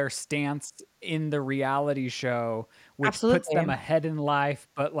 further their stance in the reality show, which puts Absolutely. them ahead in life,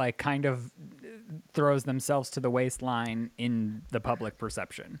 but like kind of throws themselves to the waistline in the public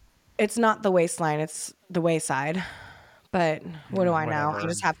perception. It's not the waistline, it's the wayside. But what do I know? I Whatever.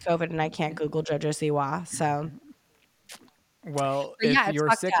 just have COVID and I can't Google JoJo Siwa. So Well, But if yeah, it's you're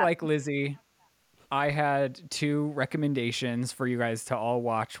fucked sick up. like Lizzie, I had 2 recommendations for you guys to all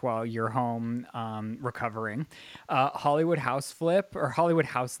watch while you're home recovering. Hollywood House Flip or Hollywood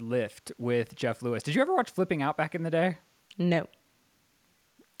House Lift with Jeff Lewis. Did you ever watch Flipping Out back in the day? no.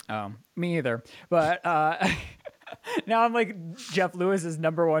 Oh, me either. But now I'm like Jeff Lewis's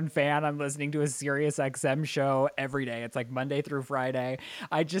 #1 fan. I'm listening to a Sirius XM show every day. It's like Monday through Friday.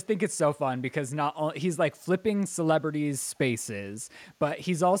 I just think it's so fun because not only he's like flipping celebrities' spaces, but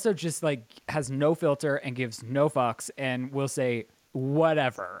he's also just like has no filter and gives no fucks and will say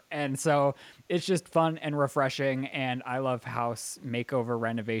whatever. And so it's just fun and refreshing. And I love house makeover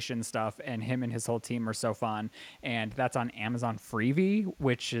renovation stuff. And him and his whole team are so fun. And that's on Amazon Freevee,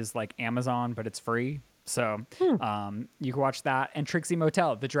 which is like Amazon, but it's free. So you can watch that. And Trixie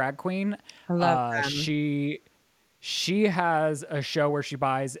Motel, the drag queen, I love them. she has a show where she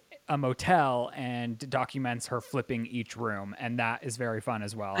buys a motel and documents her flipping each room, and that is very fun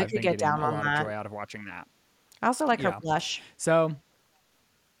as well. I I've could been get getting down a on lot that. of joy out of watching that. I also like her Yeah. blush. So,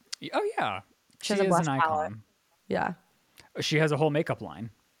 oh yeah, She she has a is blush an palette. icon. Yeah. She has a whole makeup line.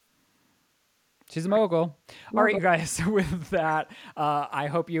 She's a mogul. All right, Mogul. you guys, with that, I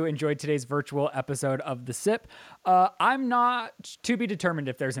hope you enjoyed today's virtual episode of The Sip. I'm not to be determined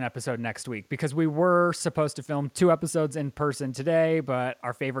if there's an episode next week because we were supposed to film 2 episodes in person today, but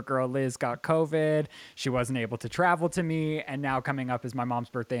our favorite girl, Liz, got COVID. She wasn't able to travel to me. And now coming up is my mom's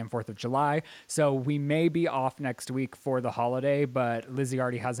birthday and 4th of July. So we may be off next week for the holiday, but Lizzie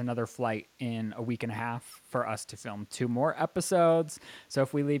already has another flight in a week and a half for us to film 2 more episodes. So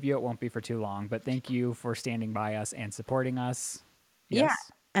if we leave you, it won't be for too long. But thank you for standing by us and supporting us. Yeah. Yes.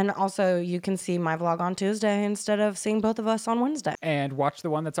 And also, you can see my vlog on Tuesday instead of seeing both of us on Wednesday. And watch the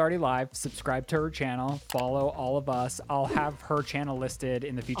one that's already live. Subscribe to her channel. Follow all of us. I'll have her channel listed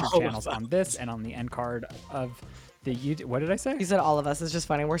in the featured channels on this and on the end card of the YouTube. What did I say? You said all of us. It's just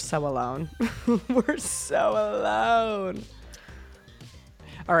funny. We're so alone. We're so alone.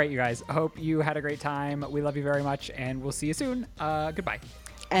 All right, you guys. Hope you had a great time. We love you very much, and we'll see you soon. Goodbye.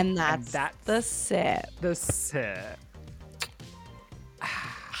 And that's the sip. The Sip.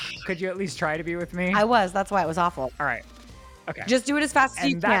 Could you at least try to be with me? I was. That's why it was awful. All right. Okay. Just do it as fast as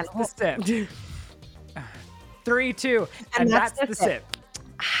you And can. that's the Sip. 3, 2, and that's the Sip.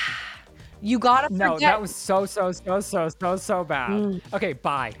 You gotta forget. No, that was so bad. Okay,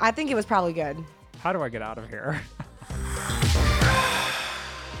 bye. I think it was probably good. How do I get out of here?